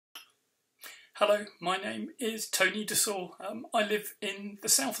Hello, my name is Tony De Saulles. I live in the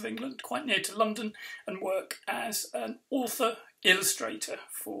south of England, quite near to London, and work as an author illustrator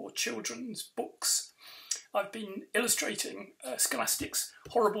for children's books. I've been illustrating Scholastic's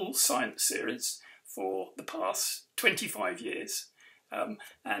Horrible Science series for the past 25 years.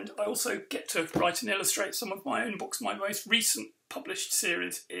 And I also get to write and illustrate some of my own books. My most recent published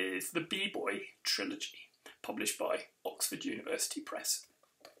series is the B-Boy trilogy, published by Oxford University Press.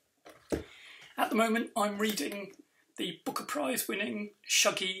 At the moment, I'm reading the Booker Prize winning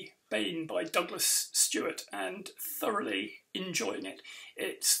Shuggie Bain by Douglas Stuart and thoroughly enjoying it.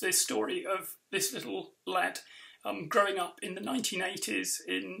 It's the story of this little lad growing up in the 1980s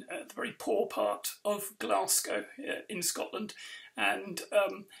in the very poor part of Glasgow in Scotland, and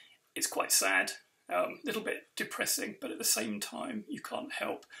it's quite sad, a little bit depressing, but at the same time you can't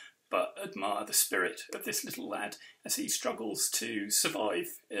help but admire the spirit of this little lad as he struggles to survive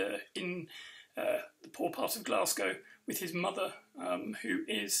in the poor part of Glasgow with his mother, who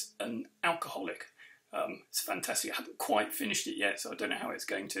is an alcoholic. It's fantastic. I haven't quite finished it yet, so I don't know how it's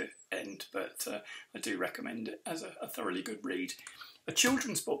going to end, but I do recommend it as a thoroughly good read. A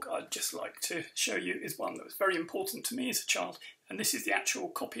children's book I'd just like to show you is one that was very important to me as a child, and this is the actual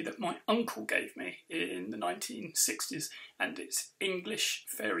copy that my uncle gave me in the 1960s, and it's English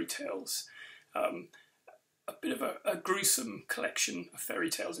fairy tales. A bit of a gruesome collection of fairy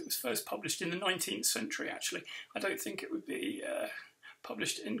tales. It was first published in the 19th century, actually. I don't think it would be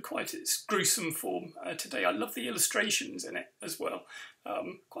published in quite its gruesome form today. I love the illustrations in it as well.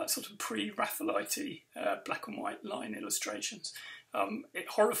 Quite sort of pre-Raphaelite black and white line illustrations. It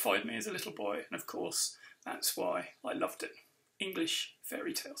horrified me as a little boy, and of course, that's why I loved it. English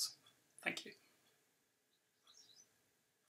fairy tales. Thank you.